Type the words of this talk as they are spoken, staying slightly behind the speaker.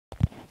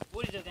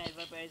What is up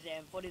guys,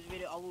 and for this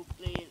video I will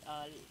play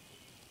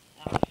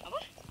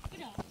apa?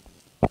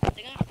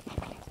 Tengah.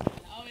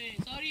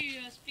 Sorry,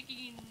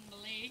 speaking in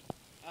Malay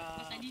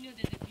because I didn't know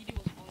that the video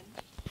was on.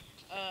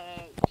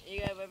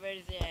 Yeah,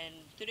 and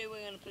today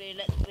we're gonna play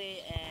Let's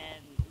Play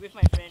and with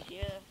my friend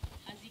here,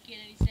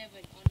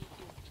 HaziqK97 on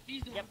YouTube.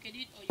 Please don't look at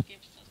it, or you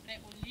can subscribe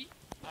only.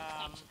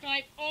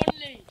 Subscribe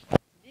only.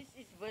 This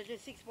is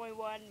version 6.1,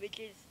 which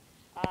is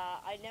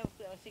I never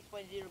play on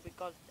 6.0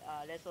 because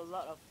there's a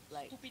lot of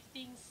like Stupid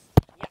things.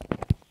 Yeah.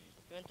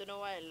 You want to know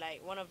why?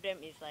 Like one of them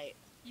is like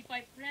If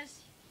I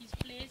press his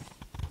place,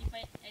 if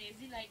I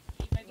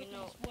go to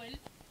his world,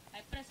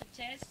 I press a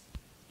chest,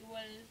 it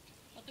will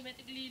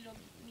automatically log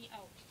me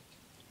out.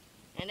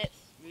 And that's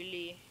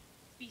really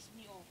piss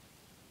me off.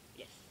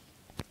 Yes.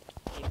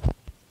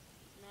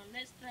 Now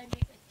let's try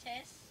make a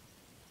chest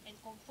and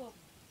confirm.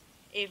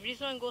 If this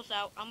one goes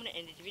out, I'm gonna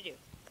end this video.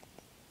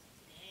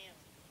 Damn.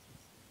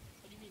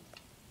 What do you mean?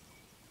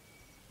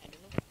 I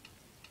don't know.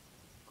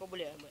 Kau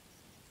boleh lah buat.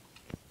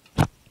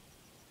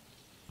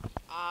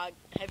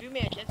 Have you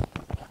made a chest?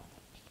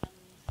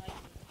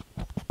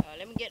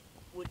 Let me get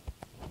wood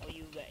for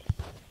you guys.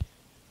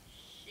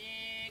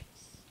 Six.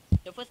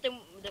 The first thing.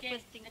 The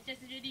chest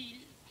is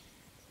ready.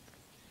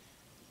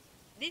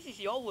 This is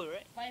your world,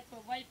 right?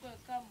 Viper,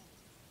 come.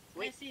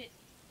 Wait. Press it.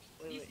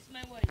 Wait. This is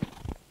my world.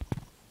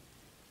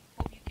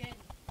 Hope you can.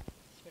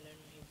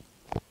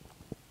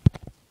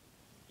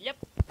 Yep.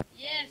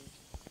 Yes.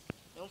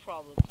 No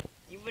problem.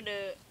 Even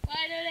the.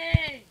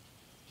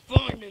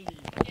 Finally.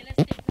 Okay,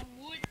 let's take some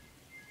wood.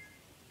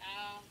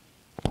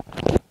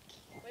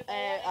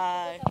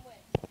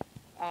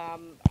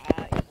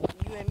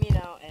 You and me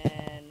now,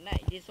 and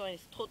night. This one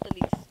is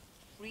totally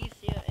freeze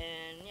here,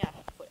 and yeah.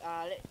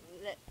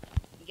 Let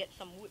get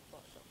some wood for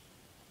ourselves.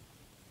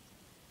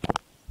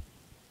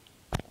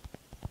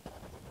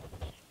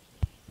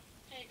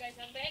 Hey guys,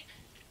 I'm back.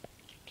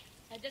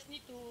 I just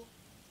need to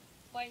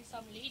find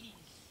some ladies.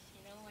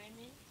 You know what I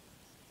mean?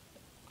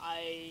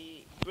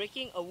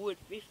 Breaking a wood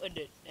with a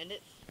dirt, and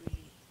that's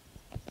really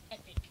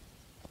Epic.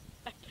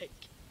 epic.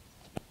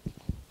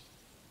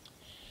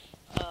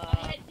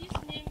 I had this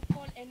name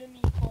called enemy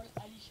called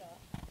Alicia,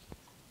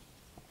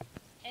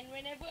 and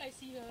whenever I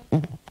see her,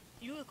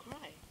 You will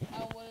cry.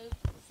 I will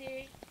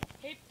say,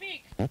 "Hey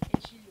pig," and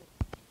she look.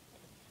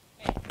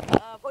 Okay.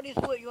 For this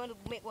wood, you want to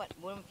make what?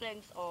 Wooden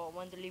planks, or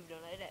want to leave them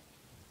like that?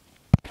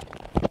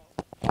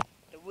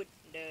 The wood,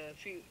 the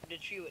tree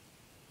wood.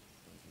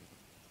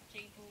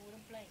 Change to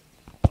wooden plank.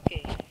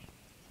 Okay.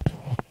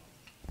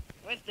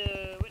 Where's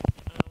the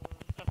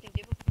crafting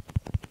table?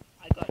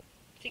 I got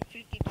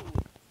 652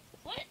 wood.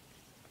 What?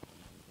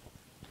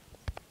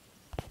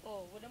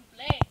 Oh, wooden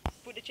planks.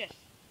 Put the chest.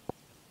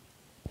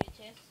 Wait,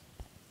 chest.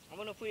 I'm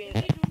gonna put it If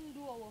we inside. don't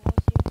do our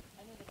housing,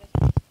 I know the best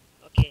place.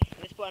 Okay,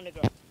 let's put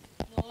underground.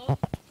 No.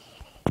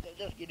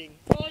 Just kidding.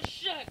 Oh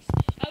shucks!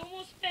 I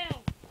almost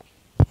fell.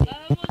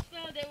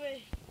 That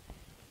way.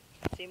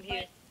 Same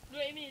here. But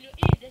look at me. Look,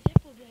 there's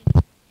apple behind you.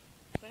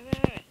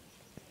 Where?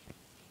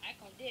 I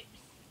call dibs.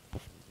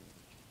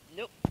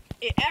 Nope.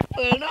 Hey,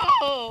 apple,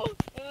 no!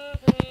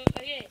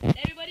 Okay,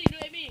 everybody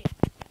look at me.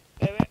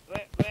 Where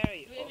are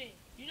you? Look at me.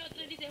 You not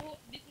play this at home,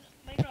 this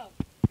Minecraft.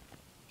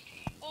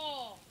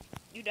 Oh,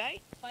 You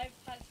died? 5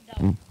 hearts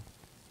down.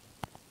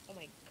 Oh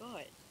my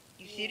god.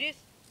 You Yeah. serious?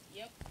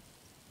 Yep.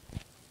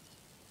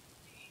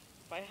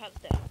 5 hearts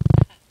there.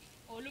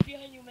 Oh, look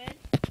behind you, man.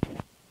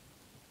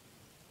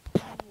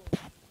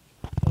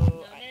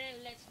 Oh, Now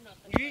then, let's not.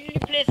 usually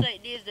place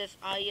like this, there's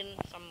iron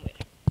somewhere.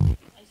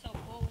 I saw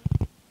gold.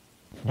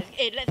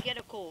 Let's get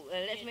a coal.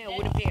 Let's Okay, make a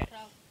wooden pickaxe.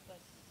 craft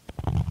first.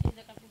 There's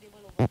the crafting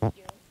table over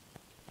here.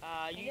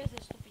 And You there's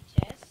a stupid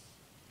chest.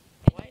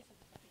 And What? there's a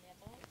crafting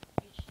apple,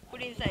 which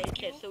put I it will inside the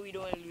give chest you. so we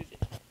don't want to lose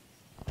it.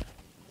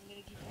 I'm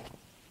gonna give you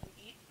to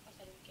eat because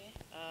I don't care.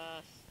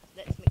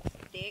 Let's make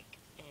steak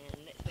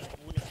and let's make a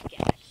wooden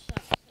pickaxe.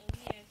 Shucks, I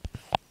only have.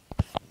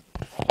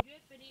 Do you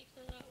have any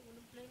extra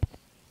wooden planks?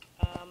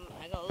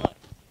 I got a lot.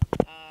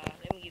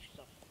 Let me give you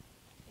some.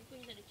 Can you put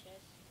inside the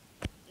chest?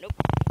 Nope.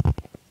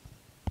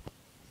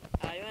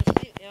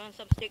 You want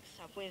some sticks?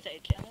 I'll put inside the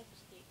I chest. have a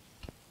stick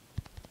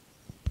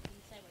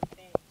inside my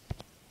pants.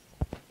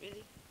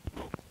 Really?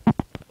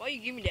 Why you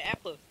give me the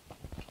apple?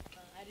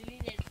 I really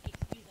need sticks,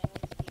 please. I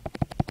want a stick.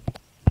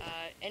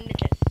 And the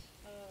chest.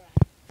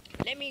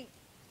 Alright. Let me.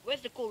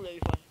 Where's the coal that we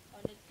found?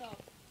 On the top.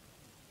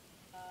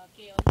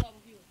 Okay, on top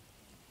of you.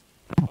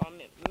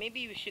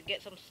 Maybe we should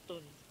get some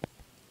stone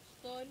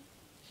Stone.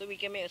 so we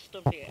can make a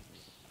stone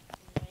pickaxe.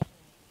 Right.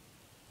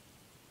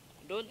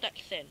 Don't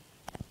touch sand.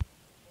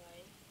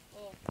 Right.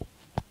 Oh.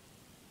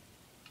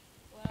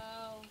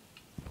 Wow.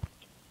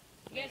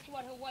 Guess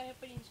what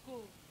happened in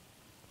school?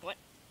 What?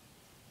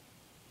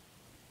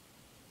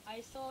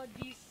 I saw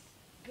this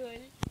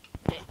girl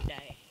That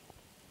die.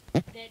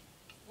 that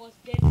was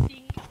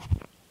dancing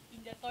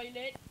in the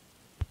toilet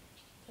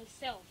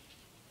herself.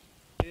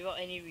 Without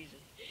any reason.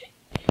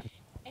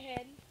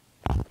 And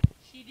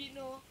she didn't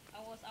know I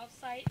was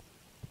outside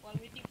while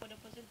waiting for the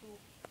person to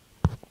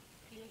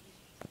clear his.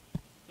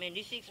 Man,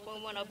 this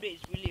 6.1 update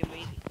is really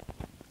amazing.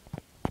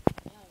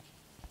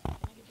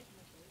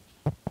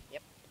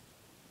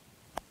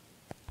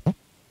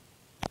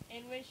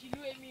 when she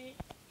looked at me,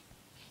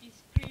 she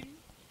screamed.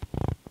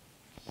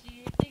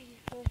 She take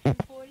her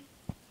handphone,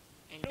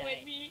 And threw at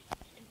died. me,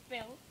 and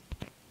fell.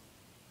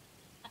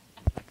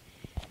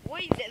 Why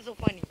is that so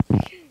funny?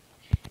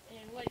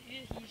 And what it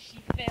is, she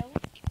fell,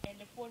 and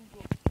the phone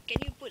broke. Can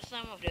you put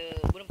some of the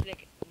wooden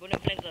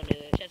planks on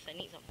the chest? I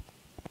need some.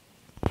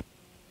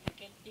 You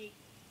can take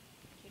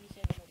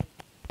 27 of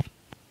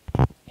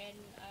it. And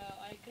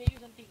I create you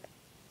something.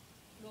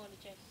 Blow on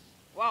the chest.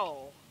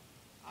 Wow.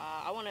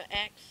 I want an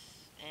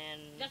axe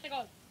and. Just take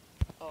all.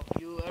 Oh,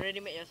 you already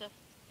made yourself?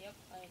 Yep,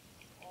 I have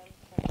all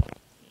 4.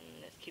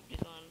 Let's keep this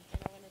one.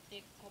 And I'm gonna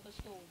take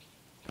cobblestone.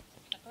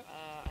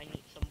 I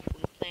need some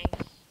wooden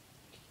planks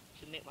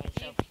to make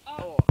myself.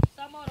 If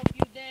some out of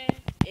you there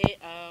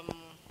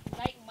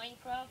like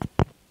Minecraft,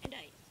 And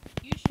I.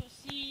 you should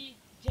see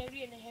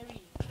Jerry and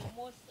Harry, the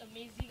most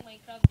amazing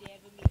Minecraft they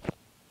ever made.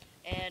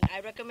 And I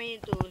recommend you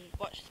to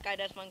watch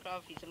Skydash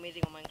Minecraft. He's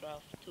amazing on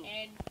Minecraft too.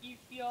 And if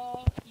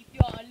you're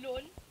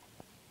alone,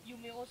 you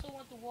may also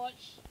want to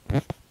watch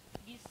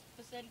this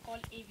person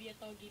called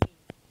Aviator Gaming.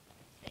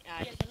 He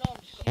has a lot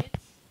of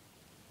shits,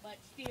 but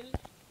still,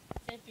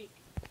 it's epic.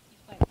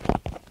 It's fun.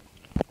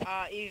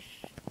 If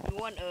you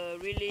want a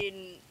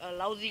really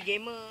lousy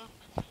gamer,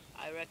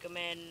 I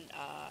recommend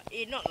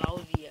not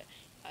lousy.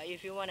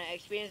 If you want an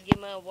experienced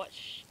gamer,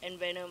 watch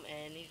Antvenom,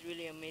 and he's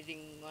really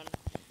amazing one.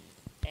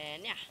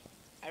 And yeah,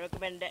 I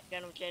recommend that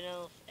kind of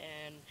channels.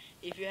 And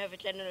if you have a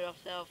channel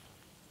yourself,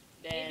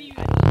 then Maybe you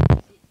will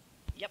visit.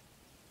 Yep.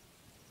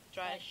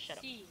 Try. Let's Shut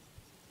up. see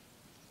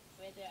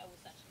whether I will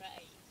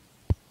subscribe.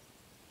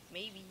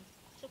 Maybe.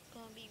 So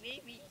can be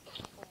maybe.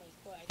 Oh my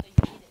god, I thought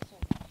you hated that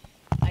song.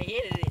 I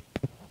hated it.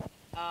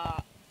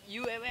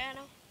 You at where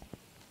now?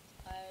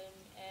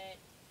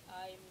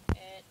 I'm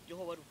at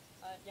Johor Bahru.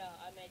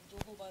 I'm at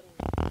Johor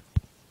Bahru.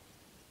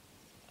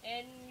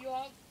 And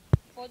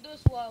for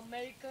those who are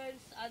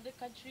Americans, other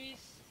countries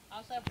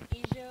outside of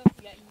Asia,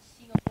 we are in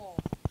Singapore.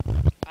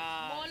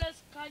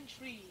 Smallest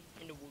country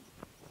In the world.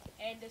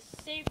 and the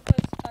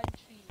safest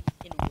country.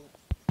 In the world.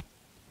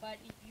 But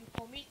if you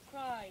commit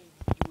crime,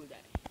 You will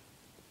die.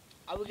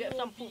 I will get You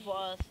some will food be for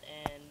us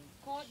and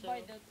caught so-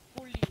 by the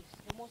police,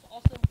 the most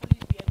awesome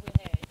police we ever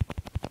had.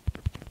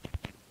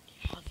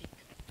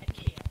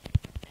 HaziqK97.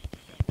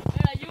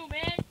 Where are you,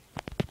 man?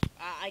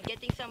 I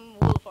getting some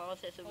wool for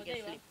ourselves so we there can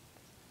you sleep.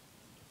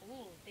 are.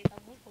 Oh, take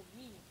some wood for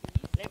me,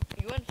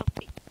 please. You want some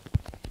pig?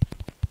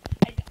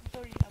 I'm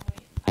sorry,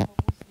 I'm a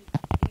Muslim.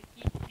 I don't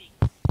eat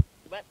pigs.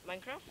 But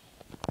Minecraft?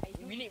 I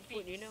do We eat need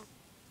food, pigs. you know.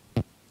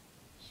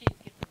 Shit,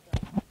 get the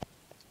gun.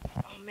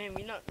 Oh man,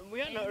 we are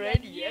not And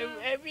ready.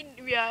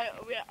 we are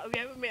We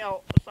haven't made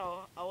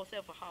ourselves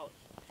a house.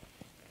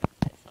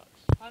 That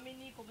sucks. How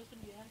many cobblestone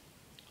do you have?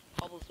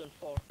 Cobblestone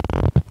 4.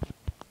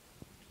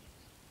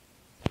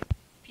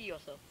 Pee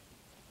yourself.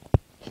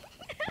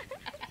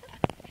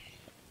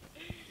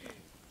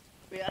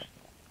 Yeah.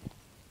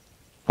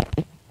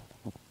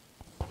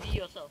 Pee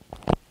yourself.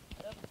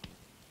 Yep.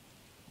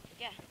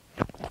 Yeah.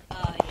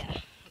 Yeah.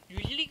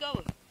 Usually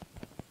go.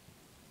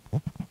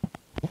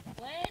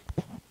 What?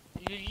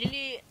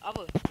 Usually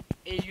apa?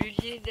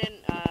 Usually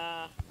then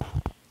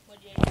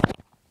What do you have?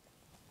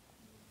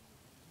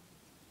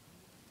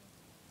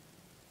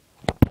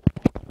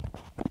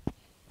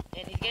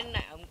 and it's getting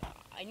night.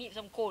 I need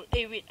some coal.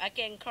 Hey wait, I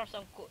can craft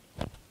some coal.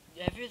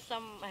 Have you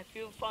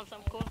found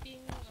some coal? I think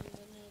I'm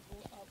gonna go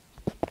up.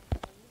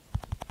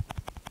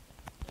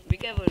 We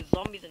can have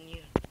zombies in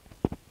here.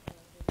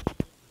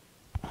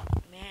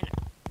 Man,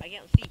 I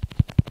can't see.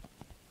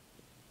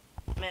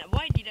 Man,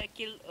 why did I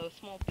kill a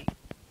small pig?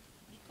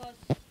 Because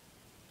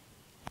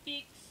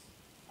pigs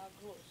are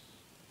gross.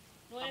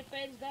 No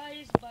offense,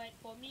 guys, but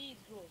for me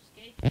it's gross,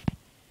 okay?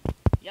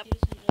 Yep.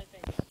 Seriously, no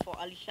offense. For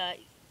Alisha,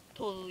 it's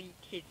totally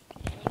tasty.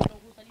 You wanna know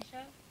who's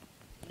Alicia?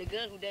 The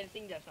girl who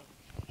dancing just now.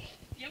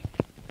 Yep.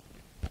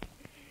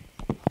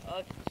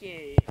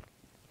 Okay.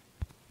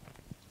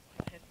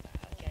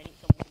 Okay, I need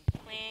some wooden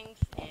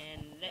planks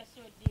and let's. That's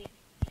so dead.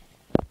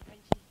 When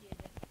she's here,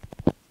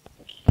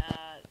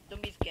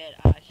 Don't be scared.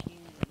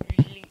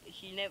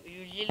 She never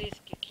usually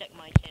check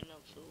my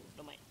channel, so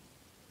don't mind.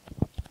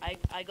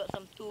 I got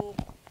some tools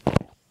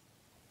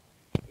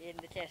in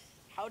the chest.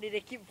 How did they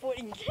keep food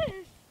in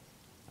chest?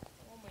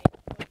 oh my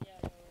god, yeah,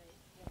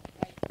 you're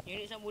right. You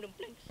need some wooden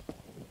planks.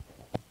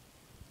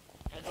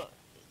 I got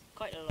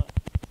quite a lot.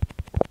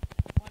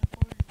 One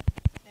full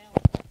bell.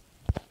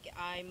 Okay,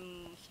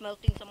 I'm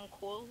smelting some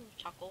coal,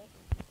 charcoal.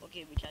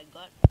 Okay, which I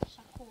got.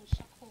 Shako, you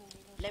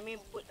know. Let me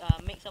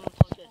shako. make some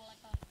torches.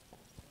 Shako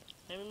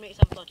like Let me make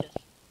some torches.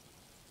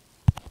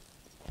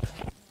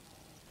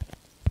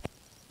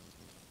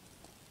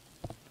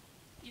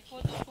 If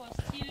for those who are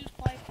still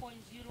 5.0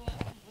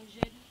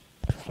 version,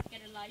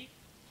 get a life.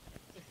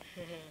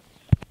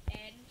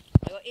 And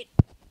I got 8.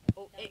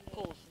 Oh, 8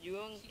 coals. You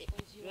want 6.0.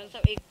 you want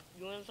some egg?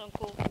 You want some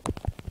coal?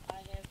 I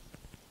have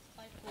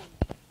 5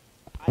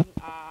 coal.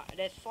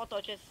 There's 4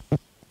 torches.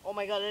 Oh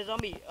my god, there's a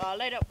zombie.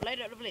 Light up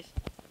the place.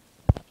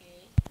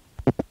 Okay.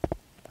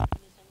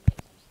 Give me get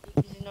some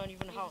sticks. This is not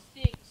even a house.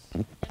 Sticks.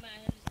 Never mind,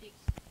 I have the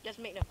sticks. Just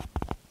make them.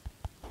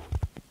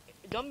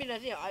 zombie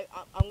nothing.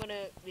 I'm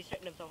gonna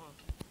distract them somehow.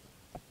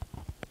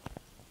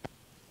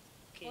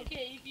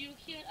 Okay, if you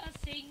hear us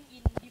saying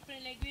in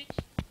different language,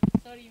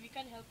 sorry, we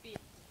can't help it.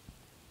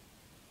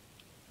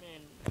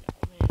 Man,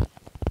 oh man.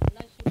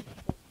 Life's so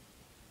difficult.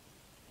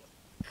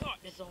 God,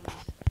 the zombies.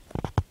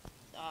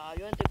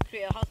 You want to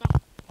create a house now?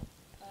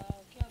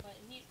 Okay, but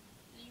need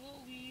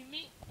we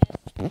make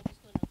as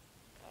cobblestone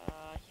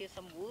now. Here's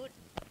some wood.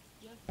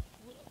 You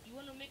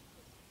want to make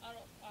house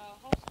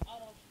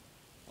out of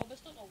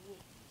cobblestone or wood?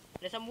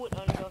 There's some wood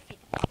on your feet.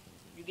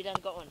 You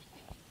didn't got one.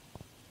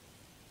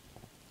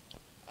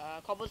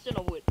 Cobblestone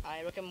or wood?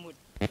 I recommend wood.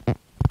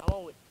 I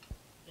want wood.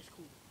 That's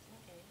cool.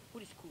 Okay.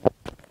 Wood is cool.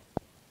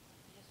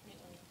 Just make a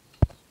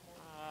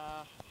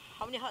small.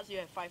 How many hearts do you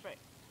have? 5, right?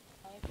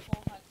 I have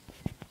 4 hearts.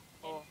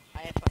 Oh, I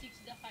have 6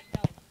 the heart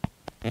down.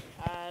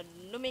 5.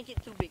 Don't make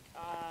it too big.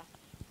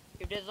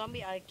 If there's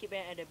zombie, I'll keep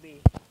it at the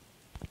bay.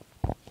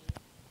 Okay.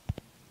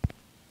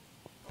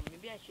 Or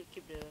maybe I should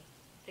keep the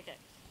pickaxe.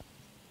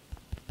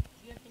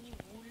 Do you have any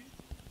wool?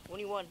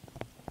 Only one.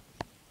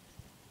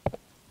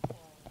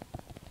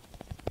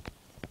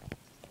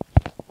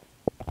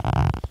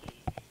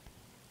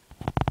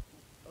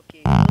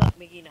 Okay, good luck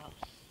making a house.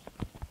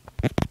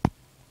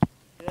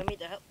 You want me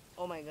to help?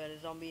 Oh my god, the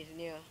zombie is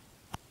near.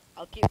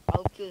 I'll kill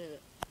her.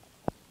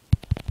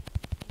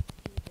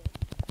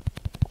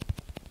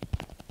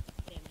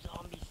 Damn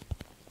zombies.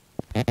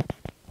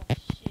 Oh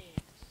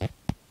shit.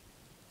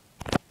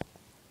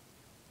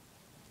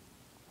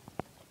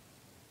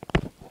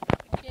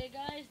 Okay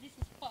guys, this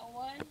is part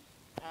 1.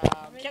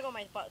 Check out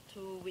my part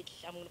 2, which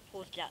I'm gonna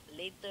post that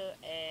later,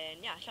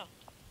 and yeah, sure.